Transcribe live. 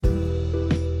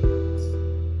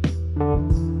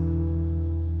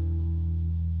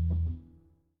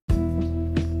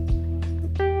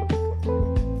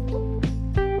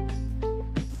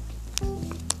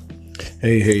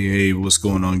Hey, what's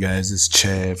going on, guys? It's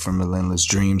Chad from Relentless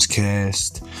Dreams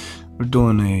Cast. We're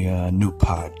doing a new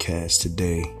podcast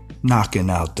today. Knocking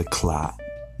out the clot.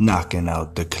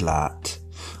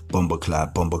 Bumble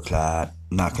clot.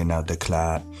 Knocking out the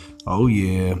clot. Oh,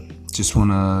 yeah. Just want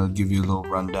to give you a little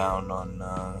rundown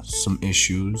on some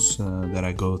issues that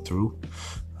I go through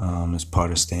as part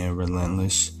of staying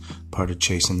relentless, part of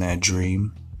chasing that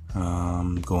dream,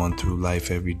 going through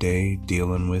life every day,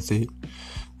 dealing with it.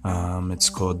 It's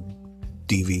called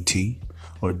DVT,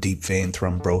 or deep vein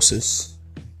thrombosis.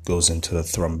 Goes into the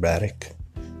thrombotic.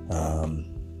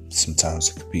 Sometimes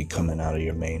it could be coming out of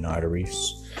your main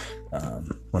arteries.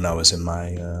 When I was in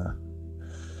my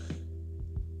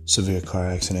severe car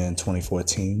accident in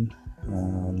 2014,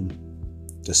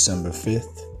 December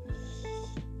 5th,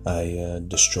 I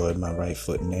destroyed my right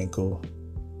foot and ankle,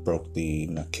 broke the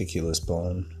naviculus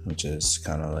bone, which is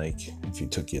kind of like if you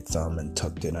took your thumb and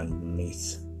tucked it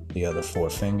underneath the other four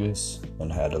fingers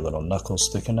and had a little knuckle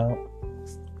sticking out.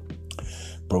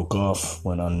 Broke off,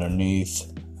 went underneath,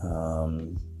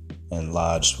 and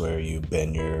lodged where you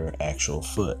bend your actual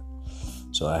foot.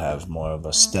 So I have more of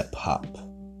a step hop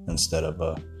instead of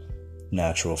a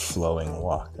natural flowing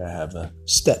walk. I have a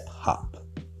step hop.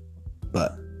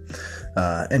 But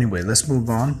anyway, let's move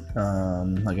on.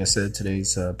 Like I said,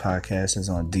 today's podcast is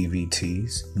on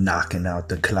DVTs, knocking out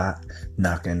the clot.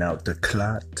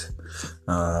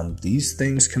 These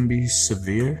things can be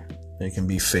severe. They can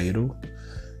be fatal.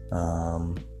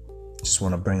 Just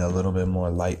want to bring a little bit more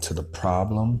light to the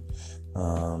problem,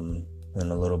 and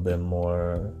a little bit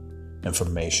more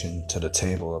information to the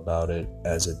table about it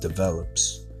as it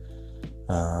develops.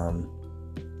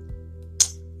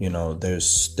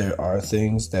 There are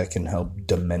things that can help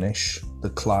diminish the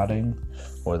clotting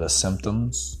or the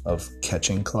symptoms of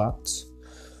catching clots,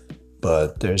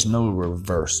 but there's no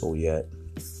reversal yet.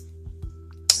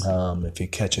 If you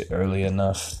catch it early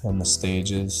enough in the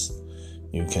stages,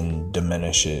 you can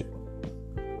diminish it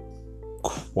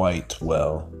quite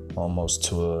well, almost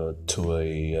to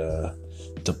a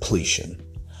depletion.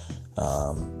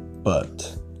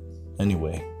 But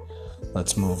anyway,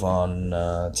 let's move on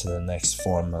to the next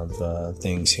form of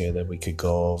things here that we could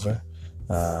go over.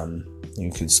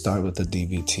 You could start with the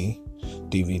DVT.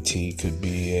 DVT could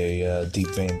be a deep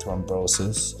vein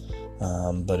thrombosis,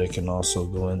 but it can also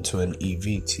go into an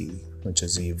EVT, which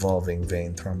is evolving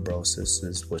vein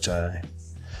thrombosis, which I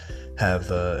have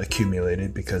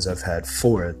accumulated because I've had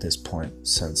 4 at this point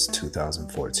since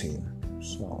 2014.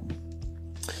 So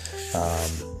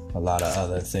a lot of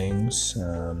other things.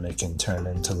 It can turn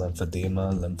into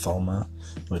lymphoma,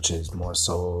 which is more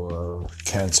so a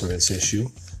cancerous issue.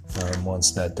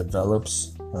 Once that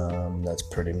develops, that's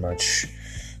pretty much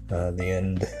the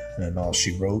end and all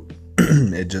she wrote.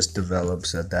 It just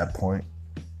develops at that point.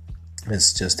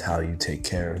 It's just how you take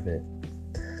care of it.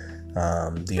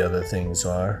 The other things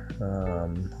are,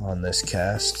 on this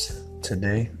cast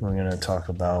today, we're going to talk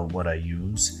about what I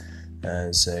use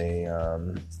as a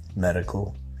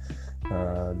medical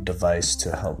device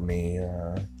to help me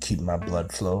keep my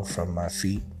blood flow from my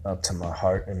feet up to my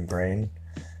heart and brain,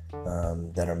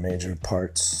 that are major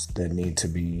parts that need to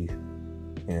be,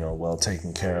 well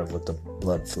taken care of with the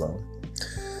blood flow.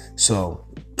 So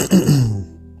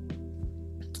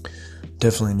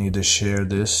definitely need to share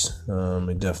this.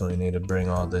 We definitely need to bring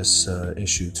all this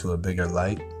issue to a bigger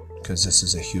light, because this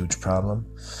is a huge problem.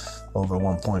 Over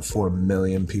 1.4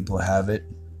 million people have it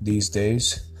these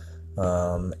days.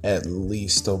 At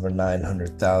least over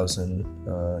 900,000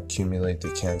 accumulate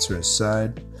the cancerous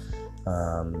side.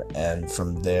 And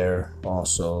from there,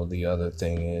 also, the other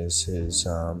thing is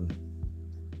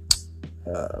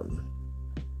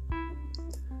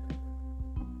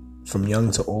from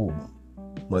young to old,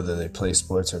 whether they play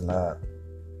sports or not,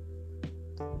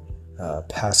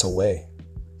 pass away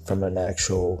from an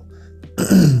actual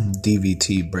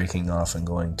DVT breaking off and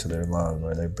going to their lung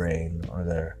or their brain or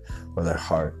their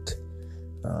heart.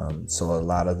 So a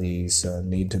lot of these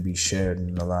need to be shared,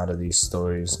 and a lot of these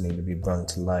stories need to be brought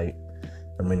to light,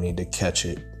 and we need to catch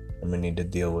it, and we need to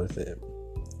deal with it.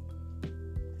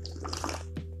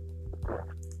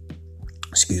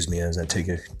 Excuse me as I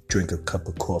drink a cup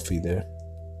of coffee there.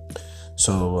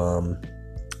 So,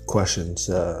 questions.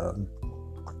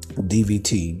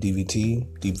 DVT,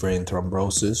 deep vein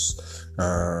thrombosis.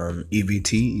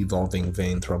 EVT, evolving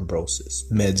vein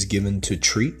thrombosis. Meds given to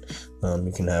treat.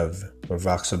 You can have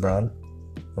rivaroxaban,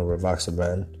 or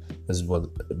rivaroxaban is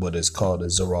what is called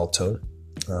as Xarelto.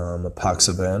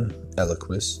 Apixaban,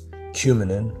 Eliquis.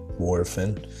 Coumadin,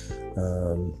 warfarin.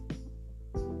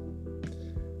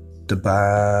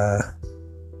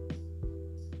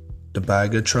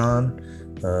 Dabigatran,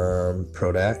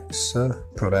 Prodaxa,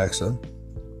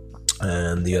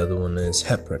 and the other one is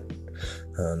heparin.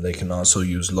 They can also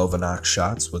use Lovenox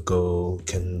shots, which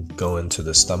can go into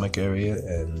the stomach area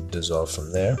and dissolve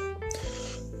from there.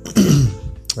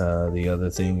 The other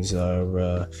things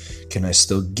are, can I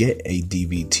still get a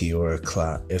DVT or a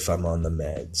clot if I'm on the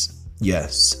meds?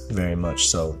 Yes, very much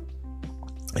so.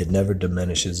 It never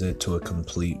diminishes it to a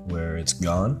complete where it's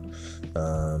gone,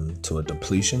 to a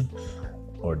depletion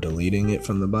or deleting it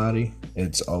from the body.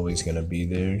 It's always going to be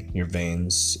there. Your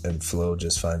veins and flow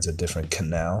just finds a different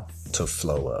canal to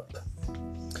flow up.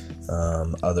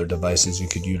 Other devices you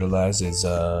could utilize is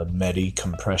Medi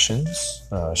compressions.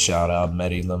 Shout out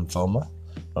Medi lymphoma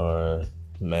or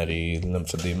Medi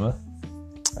lymphedema.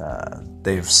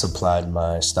 They've supplied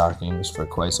my stockings for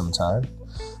quite some time.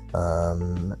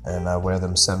 And I wear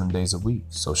them 7 days a week.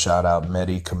 So shout out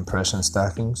Medi compression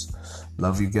stockings.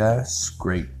 Love you guys.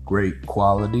 Great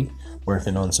quality.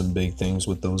 Working on some big things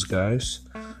with those guys.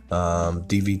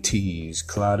 DVTs,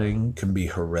 clotting can be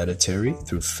hereditary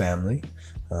through family.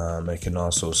 It can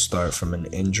also start from an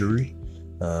injury,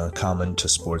 common to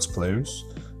sports players,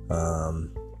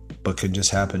 but can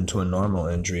just happen to a normal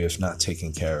injury if not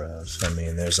taken care of. I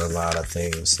mean, there's a lot of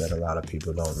things that a lot of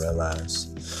people don't realize.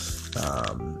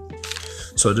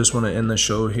 So I just want to end the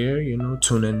show here.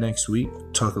 Tune in next week,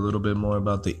 talk a little bit more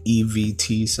about the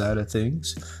EVT side of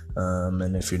things,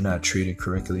 and if you're not treated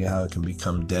correctly, how it can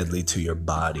become deadly to your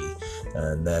body.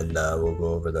 And then we'll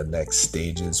go over the next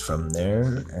stages from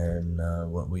there and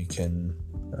what we can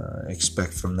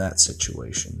expect from that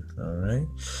situation. All right,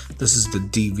 this is the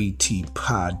DVT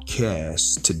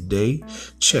podcast today.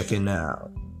 Checking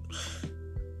out.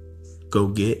 Go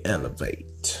get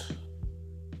elevate.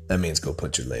 That means go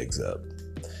put your legs up.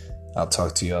 I'll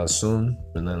talk to y'all soon.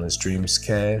 Relentless Dreams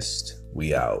Cast.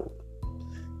 We out.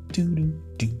 Do do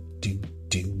do do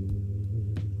do.